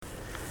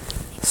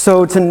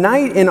So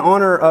tonight, in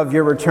honor of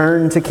your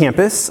return to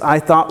campus, I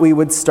thought we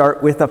would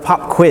start with a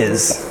pop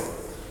quiz.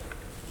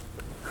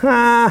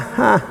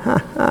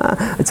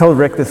 I told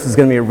Rick this was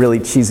going to be a really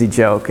cheesy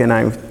joke, and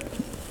I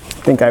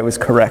think I was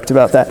correct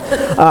about that.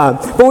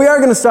 But we are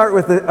going to start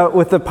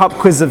with a pop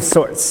quiz of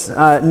sorts.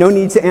 No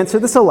need to answer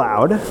this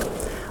aloud.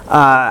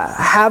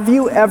 Have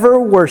you ever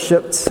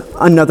worshipped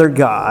another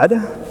god,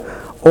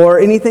 or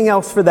anything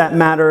else for that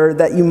matter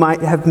that you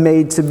might have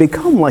made to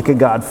become like a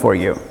god for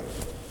you?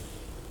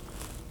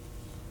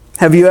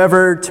 Have you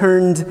ever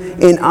turned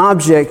an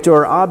object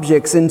or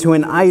objects into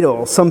an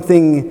idol,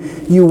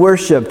 something you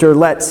worshipped or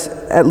let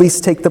at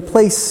least take the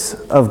place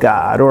of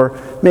God, or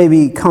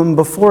maybe come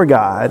before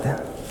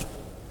God?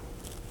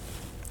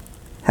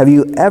 Have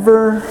you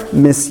ever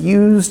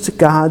misused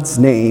God's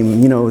name,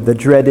 the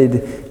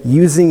dreaded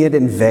using it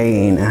in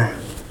vain? Have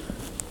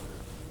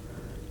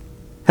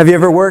you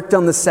ever worked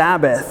on the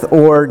Sabbath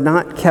or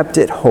not kept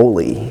it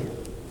holy?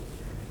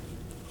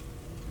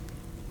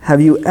 Have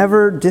you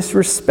ever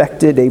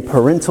disrespected a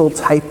parental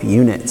type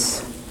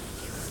unit?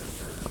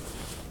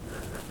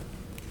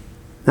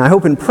 Now, I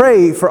hope and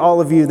pray for all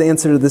of you the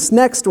answer to this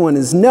next one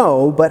is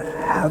no, but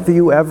have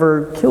you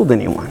ever killed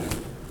anyone?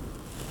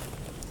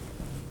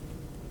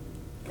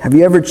 Have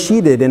you ever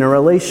cheated in a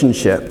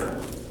relationship?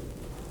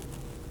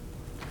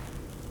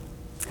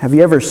 Have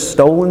you ever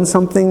stolen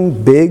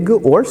something big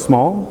or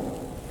small?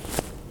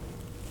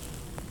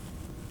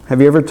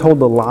 Have you ever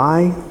told a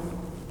lie?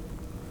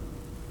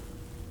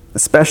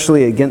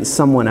 Especially against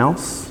someone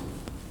else?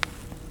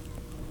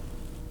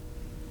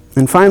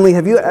 And finally,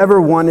 have you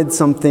ever wanted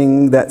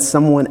something that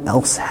someone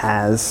else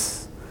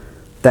has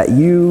that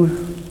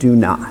you do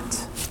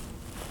not?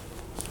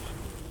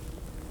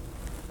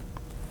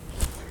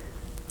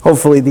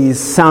 Hopefully these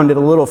sounded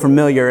a little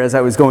familiar as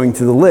I was going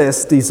through the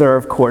list. These are,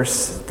 of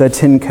course, the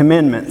 10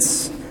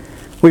 Commandments.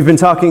 We've been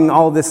talking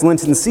all this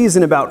Lenten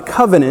season about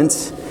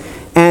covenant,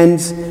 and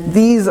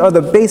these are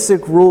the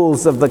basic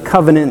rules of the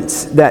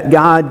covenant that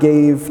God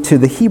gave to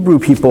the Hebrew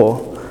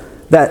people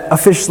that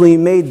officially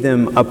made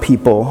them a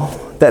people,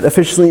 that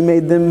officially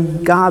made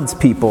them God's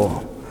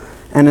people,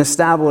 and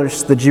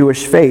established the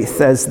Jewish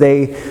faith as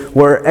they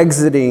were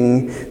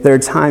exiting their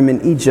time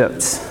in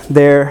Egypt,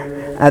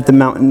 there at the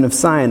mountain of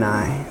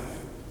Sinai.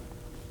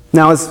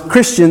 Now, as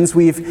Christians,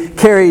 we've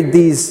carried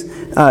these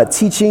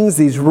teachings,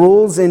 these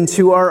rules,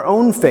 into our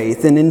own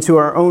faith and into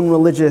our own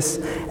religious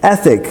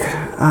ethic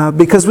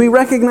because we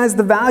recognize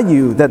the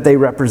value that they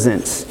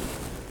represent.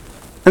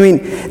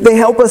 They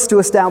help us to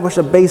establish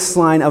a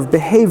baseline of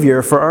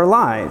behavior for our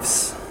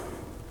lives.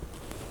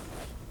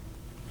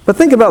 But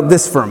think about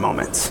this for a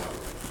moment.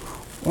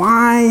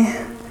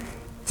 Why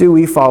do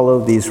we follow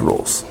these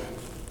rules?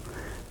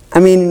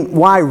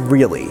 Why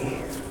really?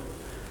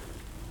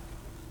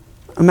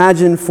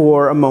 Imagine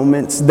for a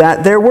moment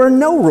that there were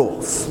no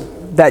rules,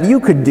 that you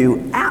could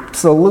do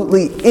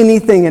absolutely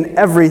anything and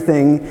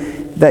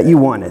everything that you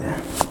wanted.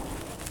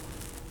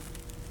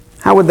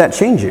 How would that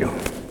change you?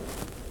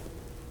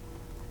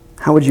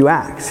 How would you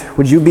act?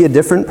 Would you be a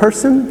different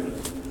person?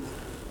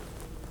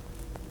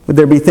 Would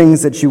there be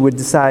things that you would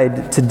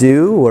decide to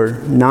do or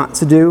not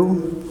to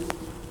do?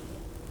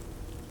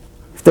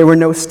 If there were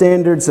no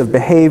standards of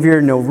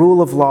behavior, no rule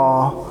of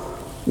law,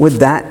 would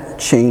that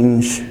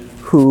change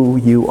who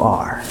you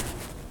are?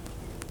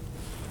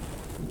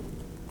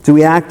 Do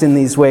we act in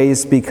these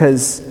ways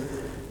because do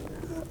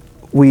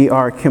we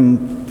act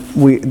in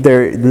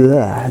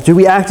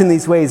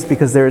these ways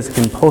because there is a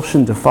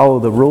compulsion to follow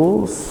the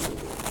rules?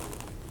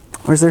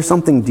 Or is there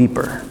something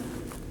deeper?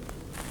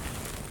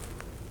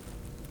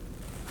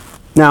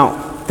 Now,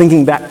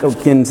 thinking back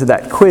again to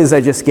that quiz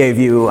I just gave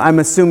you, I'm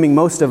assuming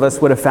most of us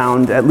would have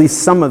found at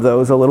least some of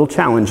those a little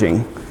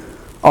challenging.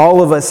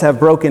 All of us have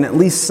broken at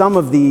least some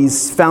of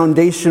these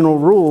foundational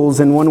rules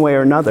in one way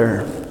or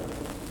another.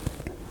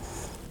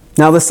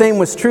 Now, the same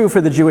was true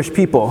for the Jewish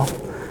people.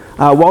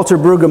 Walter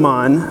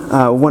Brueggemann,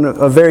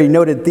 a very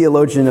noted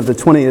theologian of the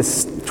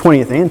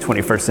 20th and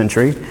 21st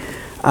century,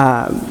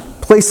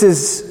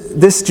 places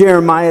this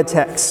Jeremiah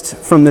text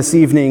from this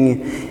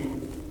evening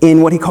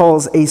in what he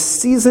calls a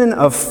season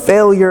of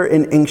failure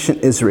in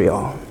ancient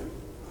Israel.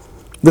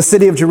 The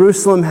city of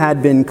Jerusalem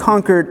had been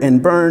conquered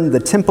and burned, the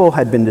temple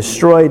had been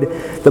destroyed,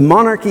 the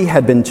monarchy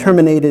had been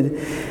terminated,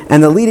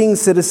 and the leading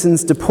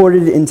citizens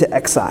deported into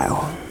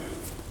exile.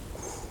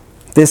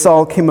 This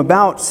all came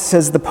about,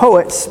 says the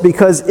poet,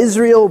 because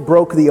Israel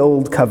broke the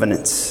old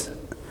covenants.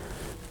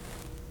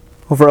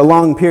 Over a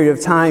long period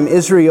of time,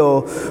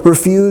 Israel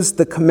refused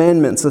the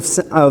commandments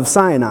of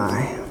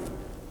Sinai.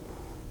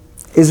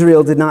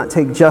 Israel did not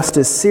take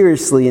justice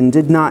seriously and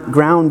did not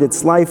ground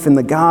its life in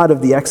the God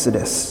of the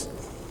Exodus.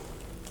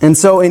 And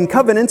so in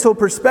covenantal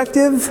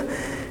perspective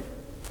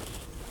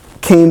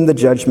came the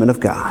judgment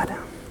of God.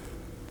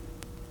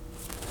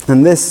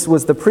 And this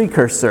was the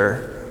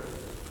precursor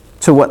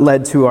to what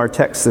led to our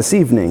text this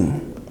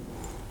evening.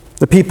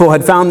 The people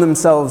had found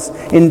themselves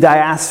in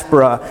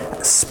diaspora,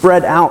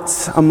 spread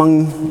out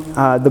among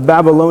the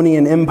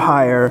Babylonian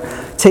Empire,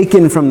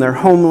 taken from their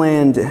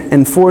homeland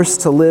and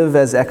forced to live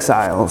as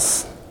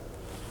exiles.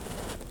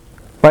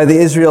 By the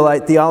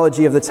Israelite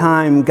theology of the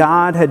time,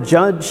 God had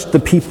judged the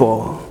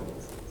people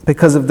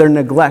because of their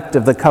neglect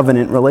of the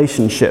covenant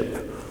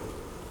relationship,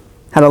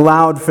 had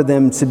allowed for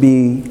them to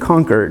be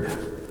conquered.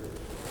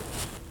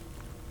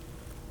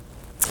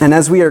 And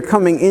as we are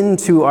coming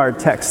into our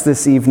text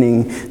this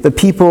evening, the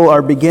people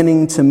are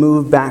beginning to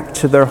move back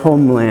to their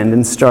homeland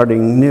and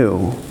starting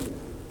new.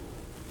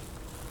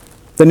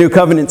 The new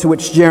covenant to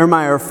which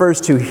Jeremiah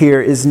refers to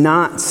here is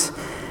not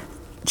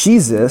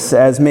Jesus,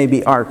 as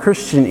maybe our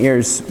Christian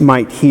ears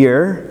might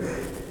hear.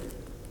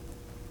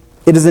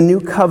 It is a new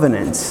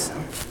covenant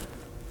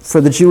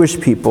for the Jewish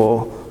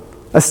people,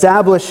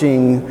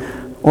 establishing,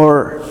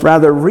 or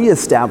rather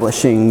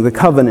reestablishing, the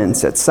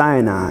covenants at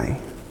Sinai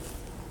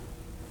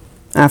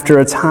after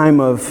a time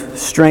of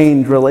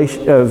strained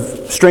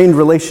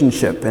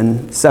relationship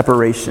and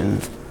separation,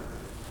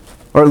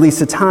 or at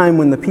least a time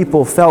when the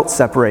people felt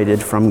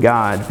separated from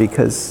God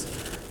because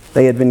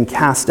they had been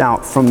cast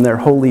out from their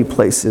holy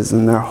places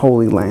and their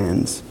holy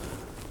lands.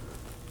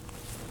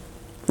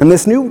 And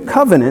this new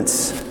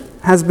covenant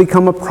has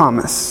become a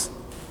promise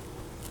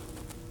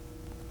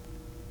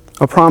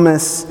of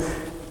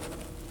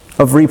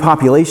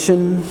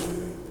repopulation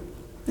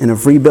and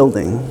of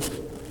rebuilding,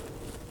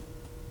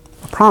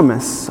 a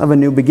promise of a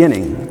new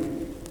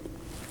beginning.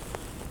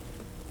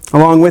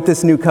 Along with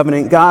this new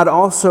covenant, God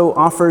also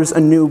offers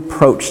a new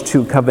approach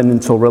to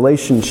covenantal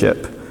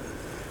relationship.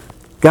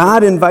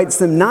 God invites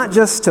them not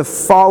just to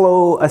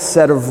follow a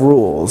set of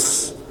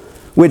rules,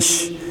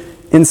 which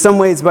in some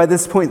ways by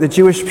this point the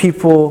Jewish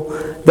people,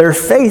 their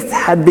faith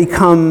had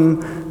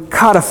become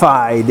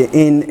codified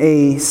in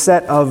a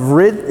set of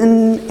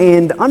written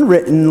and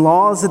unwritten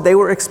laws that they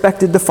were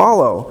expected to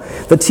follow.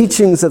 The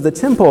teachings of the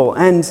temple,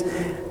 and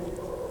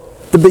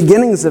the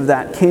beginnings of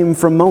that came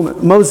from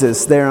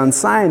Moses there on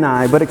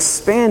Sinai, but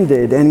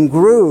expanded and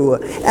grew.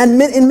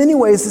 And in many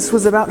ways, this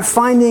was about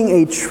finding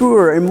a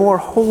truer and more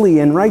holy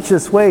and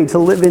righteous way to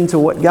live into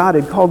what God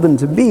had called them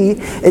to be.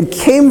 It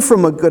came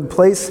from a good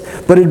place,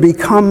 but it had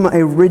become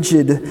a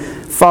rigid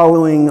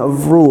following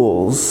of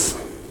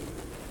rules.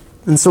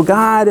 And so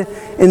God,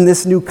 in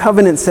this new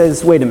covenant,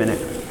 says, wait a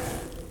minute.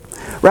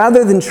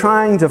 Rather than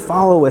trying to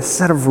follow a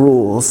set of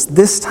rules,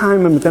 this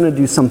time I'm going to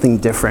do something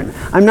different.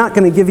 I'm not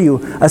going to give you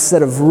a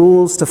set of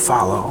rules to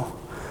follow,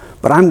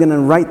 but I'm going to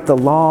write the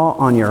law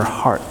on your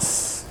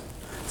hearts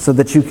so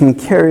that you can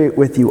carry it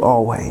with you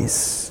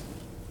always.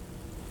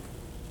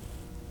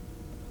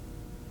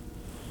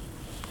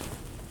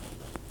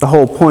 The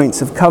whole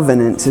point of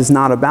covenant is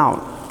not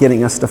about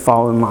getting us to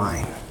fall in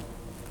line.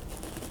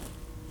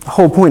 The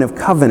whole point of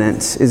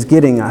covenant is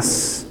getting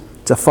us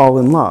to fall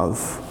in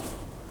love.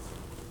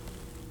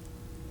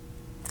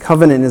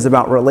 Covenant is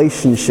about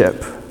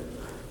relationship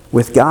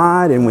with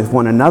God and with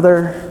one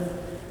another.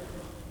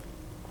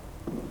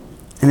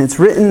 And it's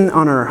written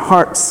on our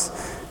hearts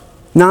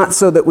not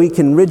so that we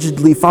can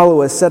rigidly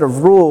follow a set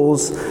of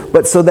rules,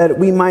 but so that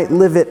we might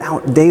live it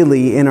out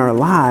daily in our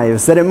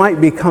lives, that it might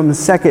become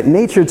second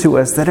nature to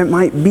us, that it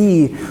might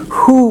be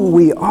who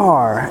we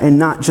are and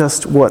not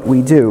just what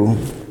we do.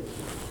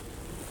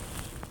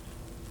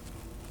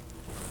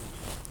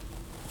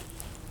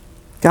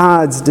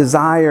 God's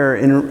desire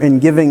in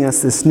giving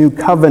us this new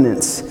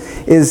covenant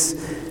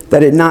is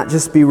that it not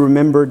just be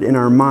remembered in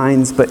our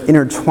minds, but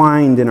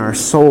intertwined in our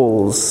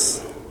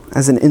souls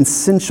as an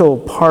essential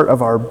part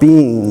of our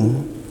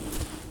being.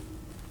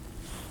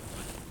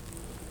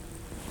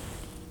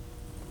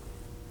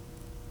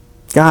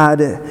 God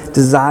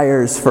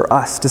desires for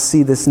us to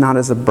see this not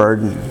as a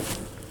burden,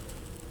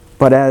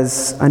 but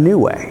as a new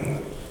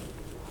way.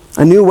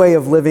 A new way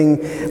of living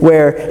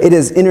where it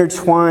is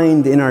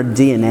intertwined in our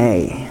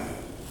DNA.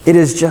 It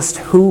is just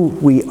who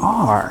we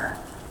are.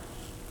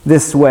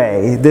 This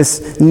way,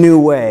 this new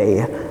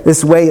way,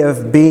 this way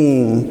of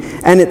being.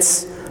 And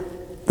it's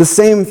the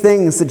same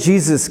things that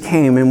Jesus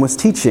came and was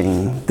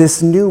teaching.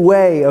 This new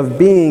way of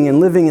being and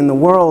living in the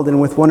world and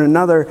with one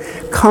another,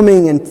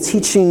 coming and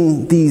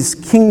teaching these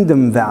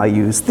kingdom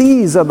values.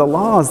 These are the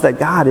laws that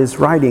God is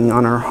writing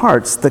on our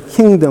hearts, the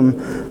kingdom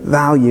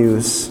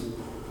values.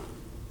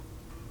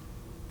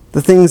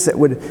 The things that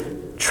would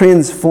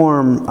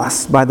transform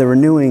us by the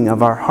renewing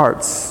of our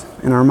hearts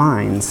and our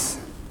minds.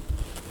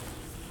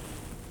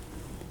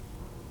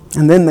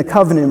 And then the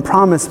covenant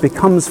promise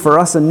becomes for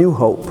us a new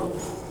hope,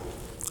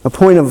 a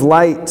point of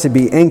light to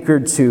be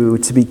anchored to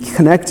be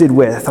connected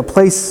with, a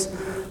place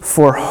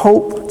for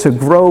hope to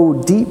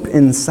grow deep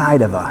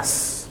inside of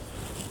us.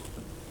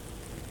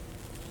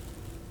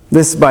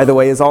 This, by the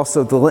way, is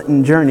also the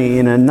Lenten journey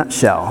in a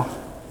nutshell.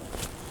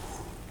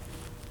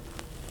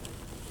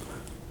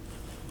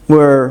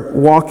 We're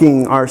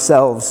walking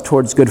ourselves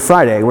towards Good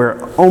Friday.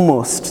 We're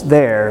almost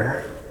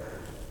there.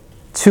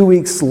 2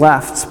 weeks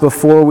left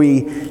before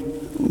we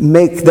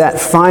make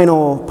that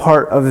final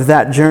part of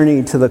that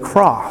journey to the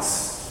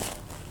cross.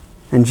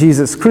 And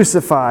Jesus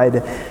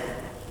crucified.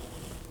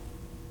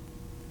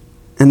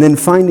 And then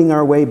finding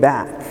our way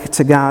back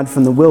to God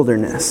from the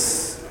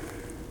wilderness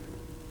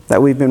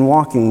that we've been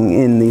walking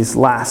in these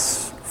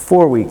last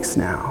 4 weeks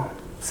now,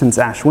 since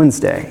Ash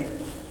Wednesday.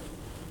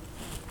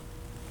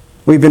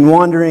 We've been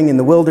wandering in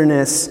the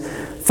wilderness,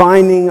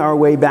 finding our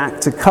way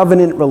back to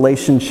covenant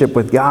relationship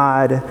with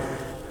God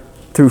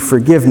through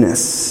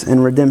forgiveness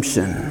and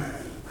redemption,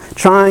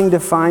 trying to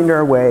find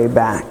our way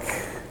back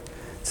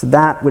to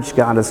that which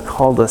God has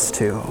called us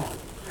to,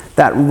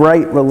 that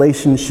right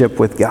relationship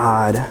with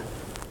God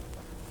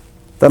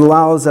that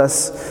allows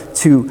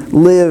us to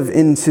live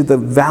into the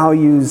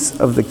values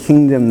of the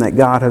kingdom that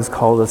God has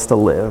called us to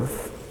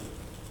live.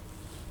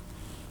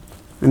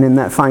 And in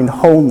that find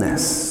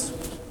wholeness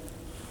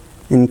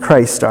in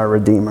Christ our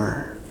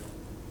Redeemer.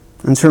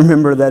 And to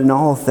remember that in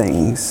all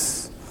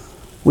things,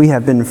 we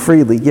have been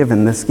freely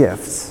given this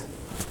gift.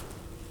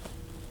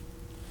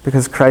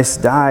 Because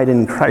Christ died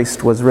and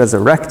Christ was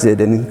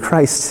resurrected and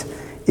Christ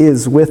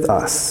is with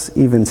us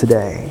even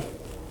today.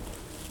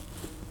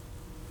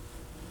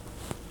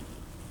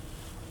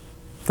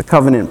 The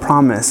covenant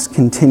promise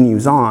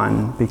continues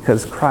on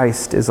because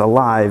Christ is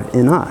alive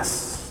in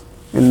us,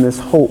 in this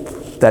hope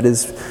that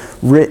is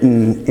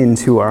written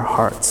into our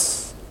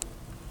hearts.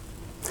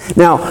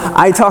 Now,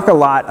 I talk a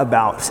lot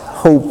about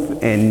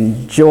hope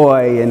and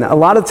joy, and a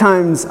lot of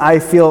times I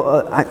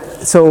feel,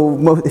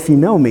 if you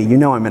know me, you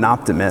know I'm an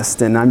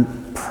optimist, and I've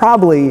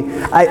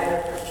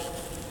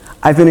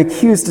been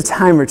accused a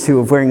time or two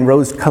of wearing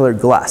rose-colored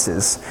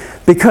glasses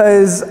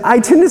because I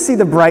tend to see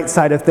the bright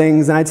side of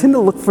things, and I tend to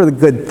look for the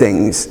good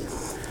things.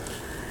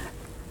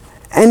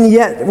 And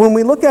yet, when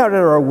we look out at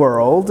our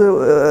world,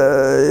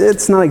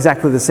 it's not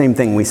exactly the same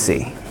thing we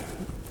see.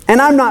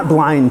 And I'm not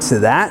blind to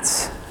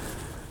that.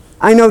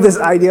 I know this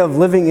idea of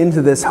living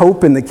into this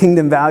hope and the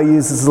kingdom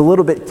values is a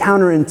little bit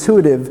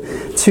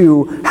counterintuitive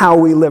to how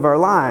we live our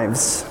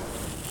lives.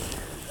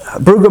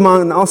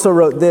 Brueggemann also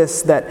wrote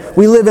this, that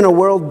we live in a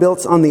world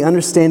built on the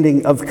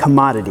understanding of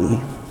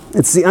commodity.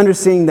 It's the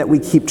understanding that we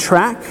keep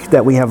track,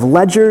 that we have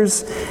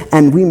ledgers,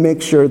 and we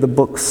make sure the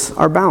books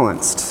are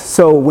balanced.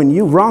 So when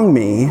you wrong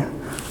me,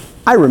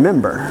 I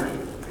remember,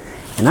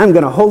 and I'm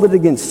going to hold it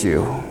against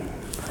you.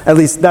 At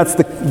least that's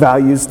the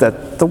values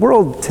that the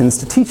world tends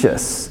to teach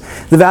us.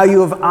 The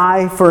value of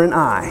eye for an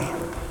eye.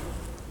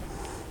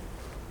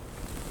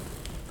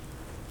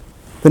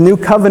 The new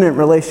covenant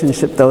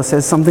relationship, though,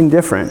 says something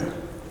different.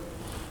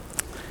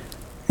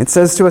 It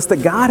says to us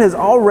that God has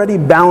already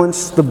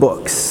balanced the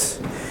books,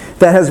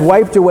 that has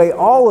wiped away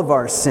all of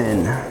our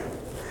sin,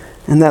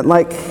 and that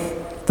like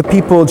the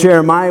people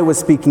Jeremiah was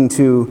speaking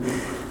to,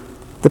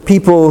 the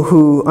people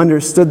who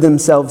understood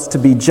themselves to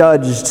be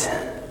judged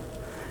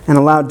and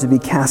allowed to be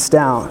cast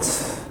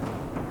out,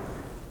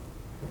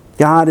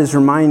 God is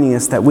reminding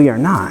us that we are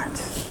not.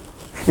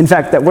 In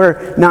fact, that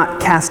we're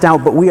not cast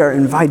out, but we are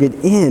invited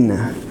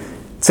in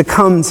to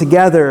come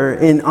together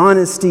in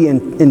honesty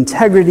and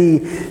integrity,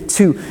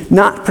 to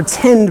not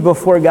pretend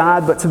before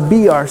God, but to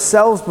be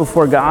ourselves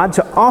before God,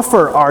 to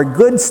offer our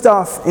good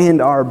stuff and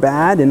our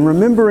bad, and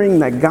remembering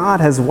that God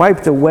has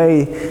wiped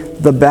away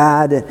the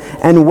bad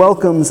and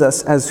welcomes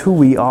us as who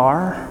we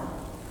are,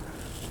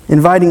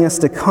 inviting us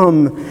to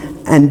come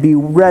and be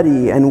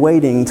ready and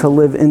waiting to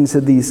live into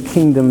these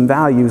kingdom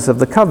values of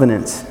the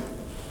covenant.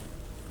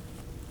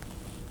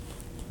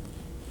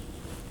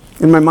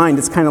 In my mind,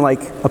 it's kind of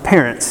like a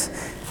parent.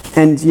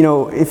 And,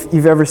 if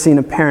you've ever seen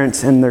a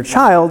parent and their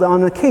child,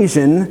 on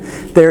occasion,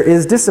 there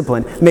is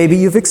discipline. Maybe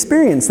you've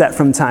experienced that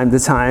from time to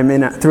time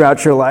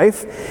throughout your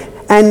life.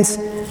 And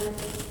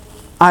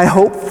I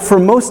hope for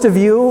most of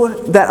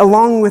you that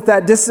along with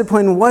that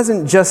discipline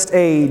wasn't just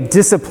a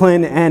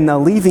discipline and a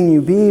leaving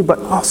you be, but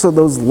also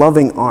those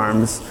loving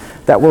arms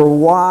that were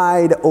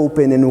wide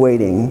open and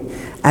waiting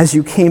as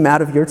you came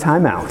out of your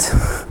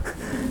timeout.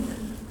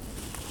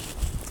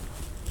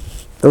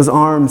 Those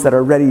arms that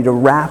are ready to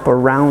wrap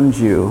around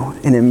you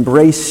and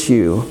embrace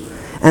you.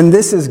 And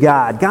this is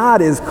God. God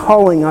is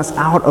calling us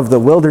out of the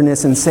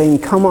wilderness and saying,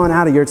 come on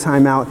out of your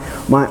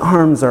timeout. My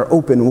arms are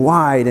open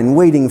wide and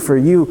waiting for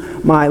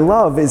you. My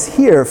love is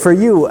here for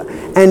you.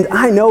 And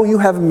I know you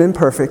haven't been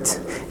perfect.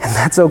 And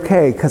that's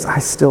okay, because I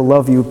still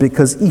love you,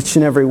 because each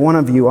and every one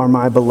of you are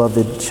my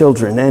beloved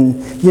children.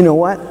 And you know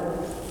what?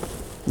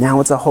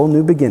 Now it's a whole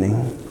new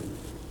beginning.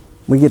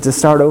 We get to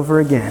start over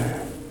again.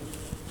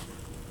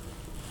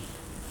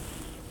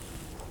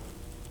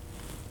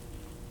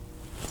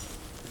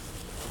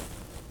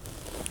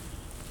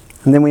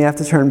 And then we have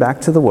to turn back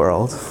to the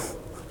world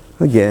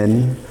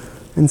again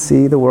and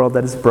see the world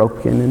that is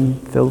broken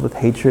and filled with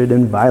hatred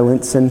and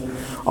violence and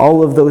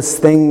all of those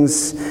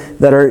things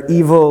that are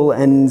evil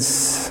and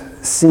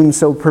seem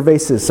so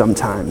pervasive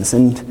sometimes.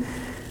 And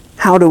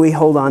how do we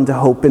hold on to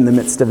hope in the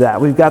midst of that?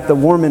 We've got the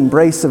warm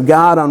embrace of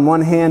God on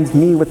one hand,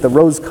 me with the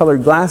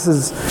rose-colored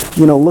glasses,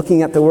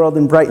 looking at the world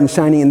in bright and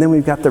shiny, and then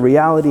we've got the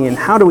reality. And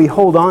how do we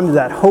hold on to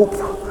that hope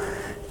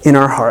in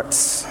our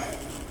hearts?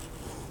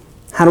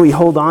 How do we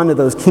hold on to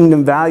those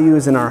kingdom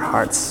values in our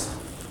hearts?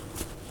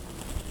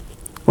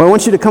 Well, I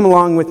want you to come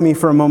along with me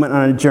for a moment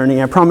on a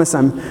journey. I promise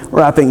I'm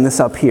wrapping this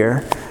up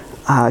here,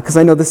 because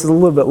I know this is a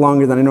little bit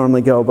longer than I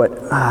normally go, but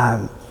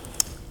I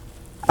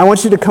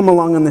want you to come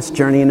along on this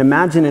journey and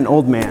imagine an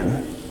old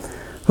man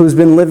who's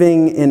been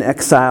living in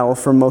exile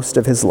for most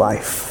of his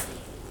life.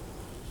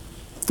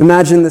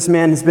 Imagine this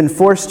man has been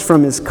forced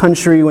from his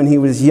country when he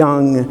was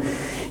young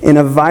in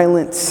a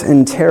violent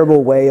and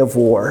terrible way of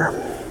war.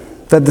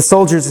 That the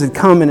soldiers had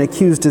come and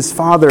accused his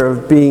father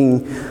of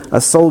being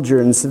a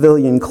soldier in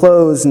civilian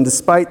clothes, and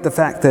despite the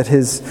fact that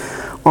his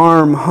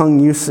arm hung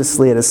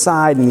uselessly at his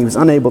side and he was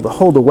unable to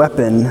hold a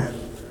weapon,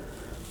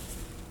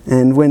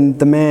 and when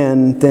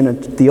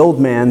the old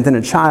man, then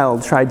a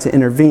child, tried to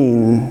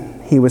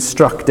intervene, he was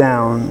struck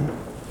down,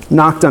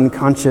 knocked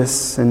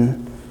unconscious,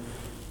 and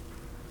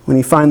when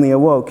he finally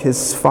awoke,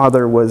 his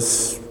father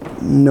was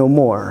no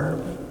more,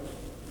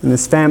 and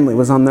his family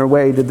was on their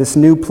way to this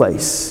new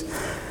place,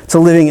 to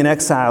living in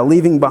exile,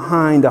 leaving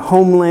behind a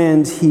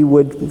homeland he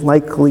would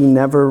likely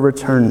never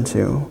return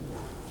to.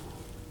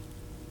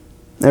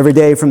 Every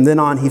day from then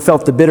on, he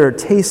felt the bitter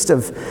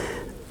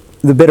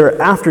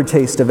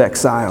aftertaste of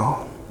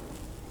exile.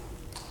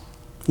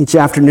 Each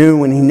afternoon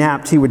when he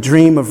napped, he would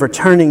dream of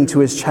returning to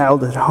his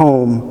childhood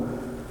home.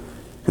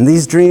 And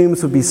these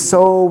dreams would be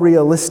so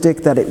realistic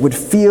that it would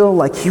feel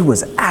like he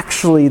was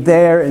actually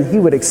there, and he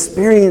would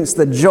experience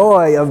the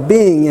joy of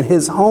being in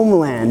his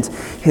homeland,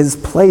 his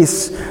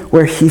place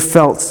where he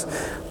felt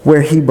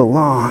where he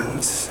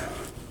belonged.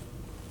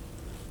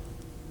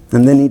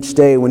 And then each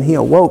day when he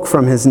awoke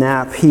from his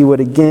nap, he would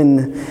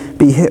again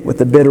be hit with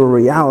the bitter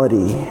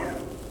reality.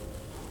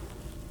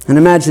 And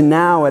imagine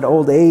now at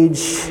old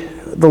age,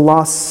 the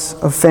loss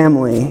of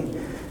family.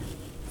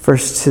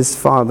 First his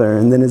father,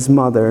 and then his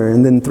mother,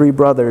 and then 3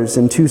 brothers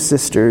and 2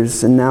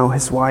 sisters, and now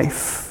his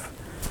wife.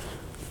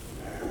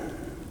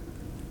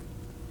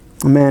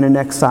 A man in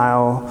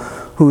exile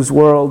whose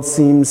world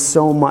seems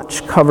so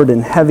much covered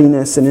in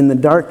heaviness, and in the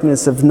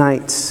darkness of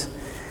night,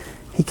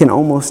 he can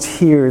almost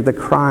hear the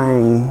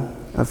crying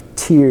of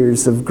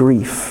tears of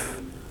grief,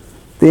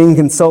 the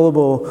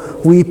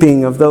inconsolable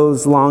weeping of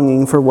those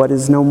longing for what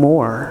is no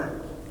more.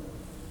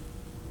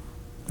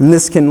 And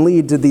this can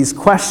lead to these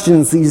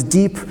questions, these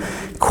deep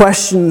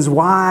questions.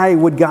 Why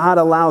would God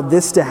allow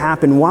this to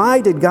happen?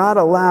 Why did God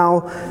allow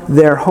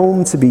their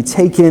home to be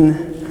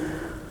taken,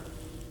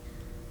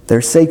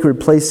 their sacred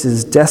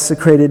places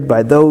desecrated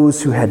by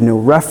those who had no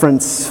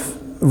reverence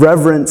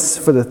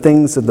for the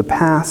things of the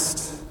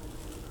past?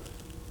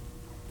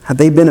 Had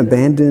they been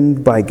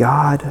abandoned by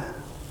God?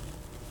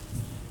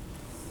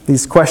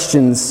 These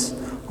questions,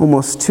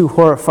 almost too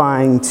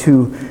horrifying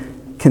to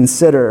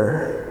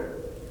consider.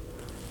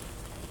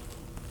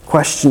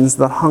 Questions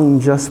that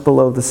hung just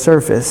below the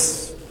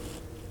surface.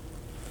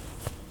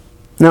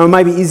 Now, it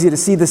might be easy to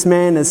see this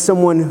man as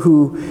someone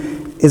who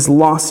is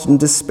lost in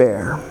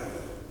despair.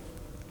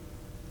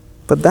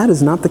 But that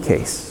is not the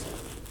case.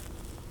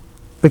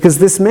 Because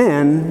this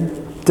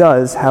man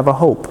does have a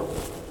hope.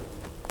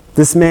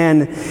 This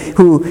man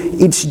who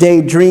each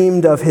day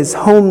dreamed of his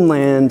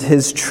homeland,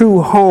 his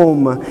true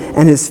home,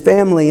 and his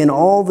family, and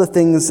all the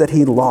things that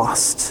he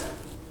lost.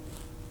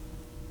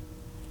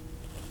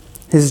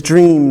 His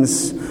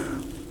dreams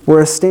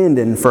were a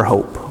stand-in for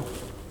hope.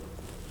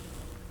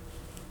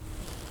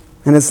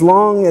 And as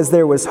long as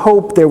there was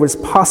hope, there was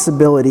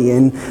possibility,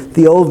 and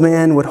the old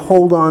man would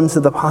hold on to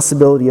the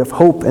possibility of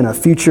hope and a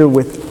future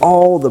with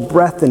all the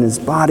breath in his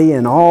body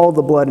and all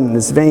the blood in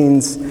his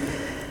veins.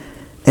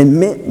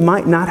 And it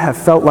might not have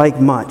felt like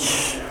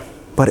much,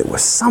 but it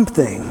was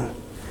something.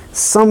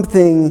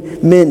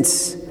 Something meant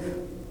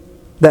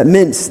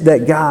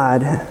that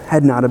God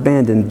had not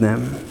abandoned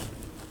them.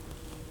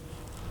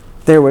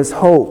 There was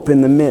hope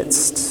in the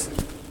midst.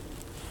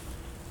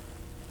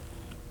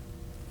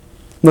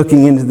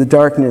 Looking into the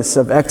darkness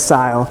of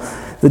exile,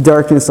 the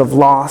darkness of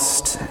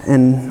lost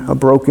and a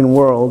broken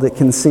world, it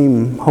can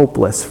seem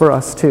hopeless for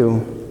us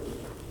too.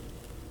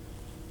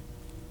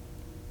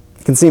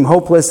 It can seem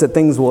hopeless that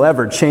things will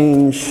ever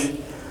change,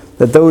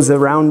 that those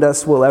around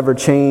us will ever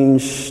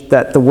change,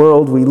 that the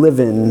world we live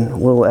in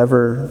will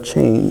ever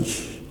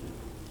change.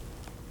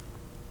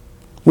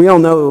 We all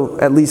know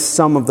at least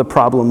some of the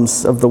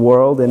problems of the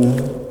world,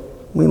 and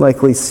we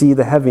likely see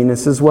the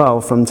heaviness as well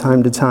from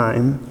time to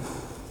time.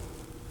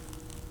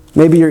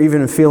 Maybe you're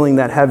even feeling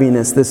that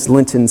heaviness this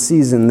Lenten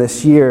season,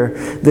 this year,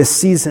 this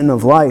season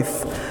of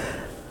life.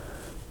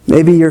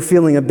 Maybe you're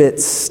feeling a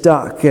bit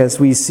stuck as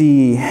we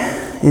see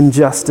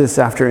injustice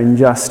after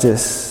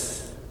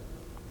injustice,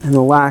 and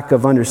the lack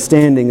of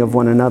understanding of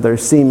one another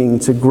seeming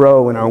to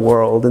grow in our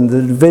world, and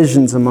the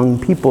divisions among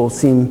people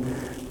seem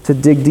to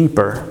dig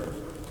deeper.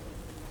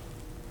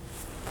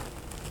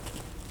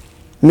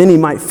 Many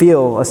might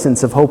feel a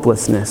sense of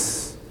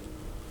hopelessness,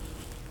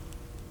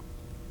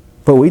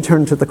 but we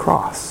turn to the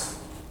cross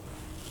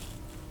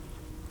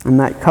and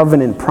that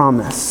covenant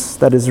promise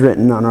that is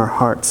written on our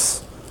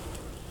hearts.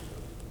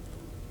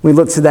 We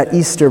look to that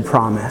Easter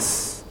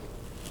promise,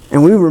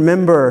 and we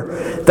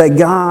remember that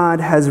God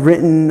has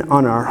written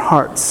on our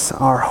hearts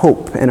our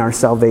hope and our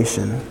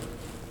salvation.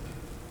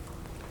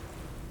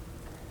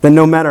 That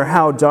no matter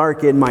how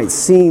dark it might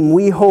seem,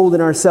 we hold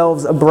in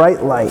ourselves a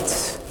bright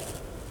light,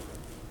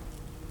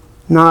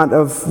 not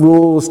of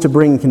rules to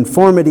bring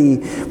conformity,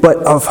 but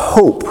of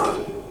hope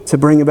to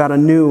bring about a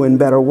new and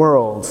better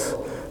world,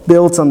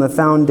 built on the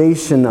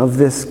foundation of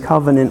this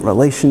covenant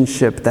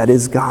relationship that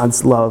is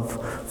God's love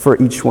for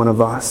each one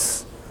of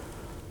us.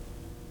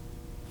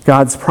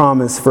 God's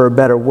promise for a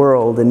better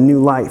world and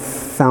new life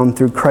found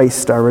through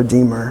Christ our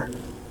Redeemer,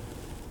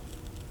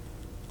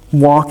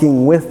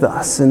 walking with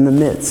us in the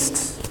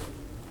midst,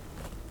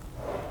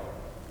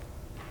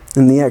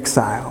 in the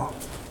exile,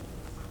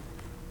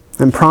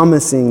 and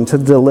promising to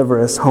deliver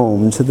us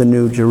home to the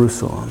New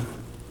Jerusalem.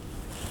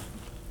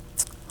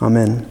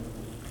 Amen.